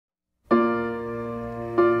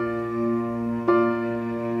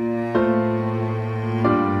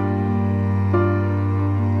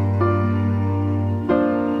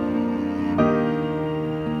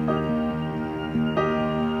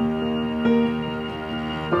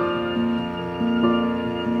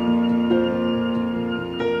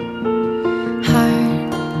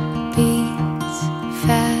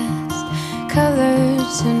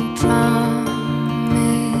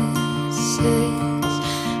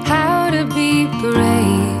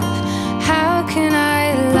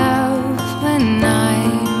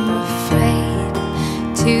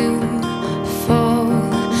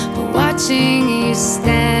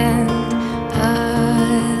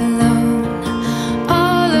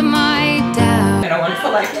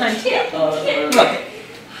lifetime together.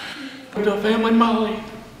 Look. The family, Molly.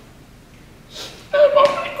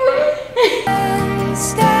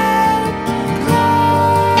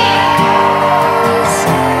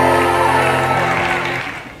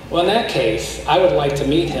 Well, in that case, I would like to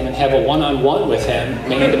meet him and have a one-on-one with him,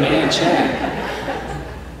 man-to-man chat.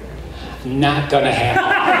 Not gonna happen.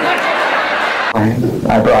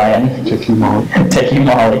 I, Brian, Take you, Molly. take you,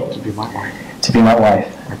 Molly, To be my wife. to be my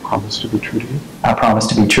wife. I promise to be true to you. I promise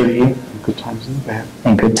to be true to you In good times and bad.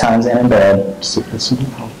 in good times and in bad, Sickness and in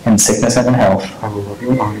health. in sickness and in health. I will love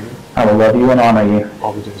you and honor you. I will love you and honor you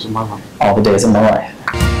All the days of my life. all the days of my life.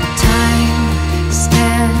 Time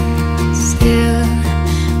stands still,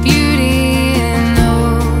 beauty in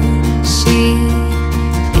all she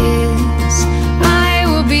is. I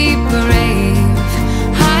will be brave,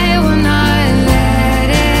 I will not let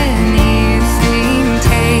anything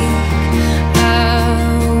take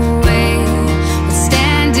away what's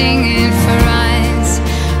standing in front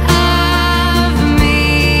of me.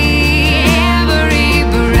 Every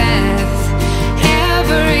breath,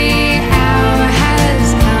 every hour has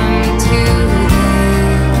come to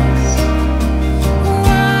this.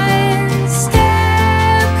 One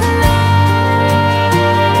step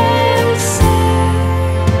closer.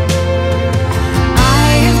 I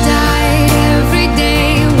have died every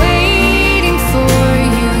day waiting for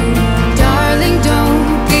you. Darling, don't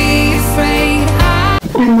be afraid. I,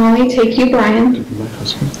 Molly, take you, Brian, To be my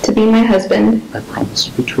husband. to be my husband. I promise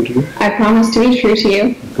to be true to you. I promise to be true to you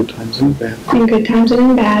In good times and bad. in good times and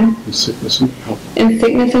in bad, In sickness and health. in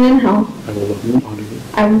sickness and in health. I will love you and honor you.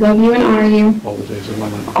 I will love you and honor you All the days of my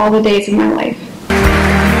life. all the days of my life.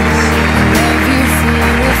 Love you for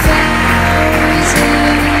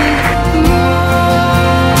 1,000 more.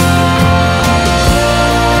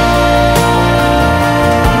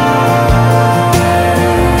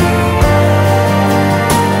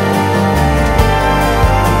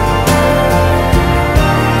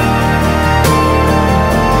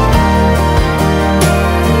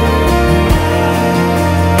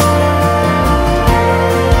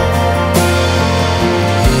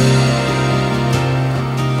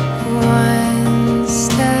 One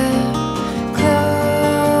step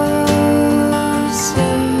closer.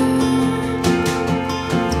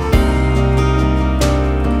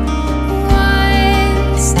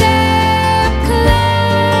 One step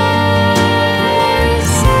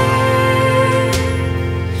closer.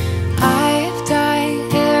 I've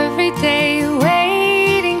died every day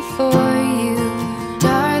waiting for you.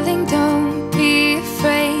 Darling, don't be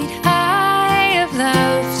afraid. I have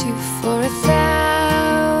loved you for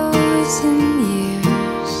 1,000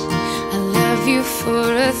 years. I love you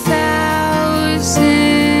for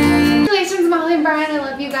 1,000. Congratulations, Molly and Brian. I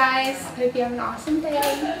love you guys. Hope you have an awesome day.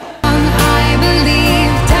 I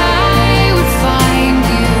believed I would find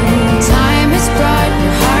you. Time has brought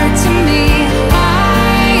your heart to me. I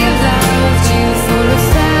have loved you for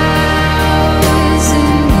 1,000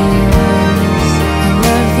 years. I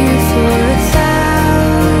love you for 1,000.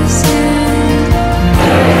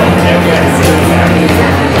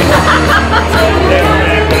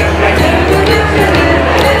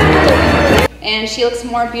 And she looks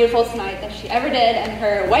more beautiful tonight than she ever did in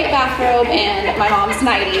her white bathrobe and my mom's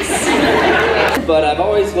 90s. But I've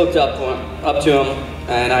always looked up to him,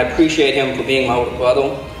 and I appreciate him for being my older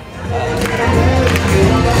brother.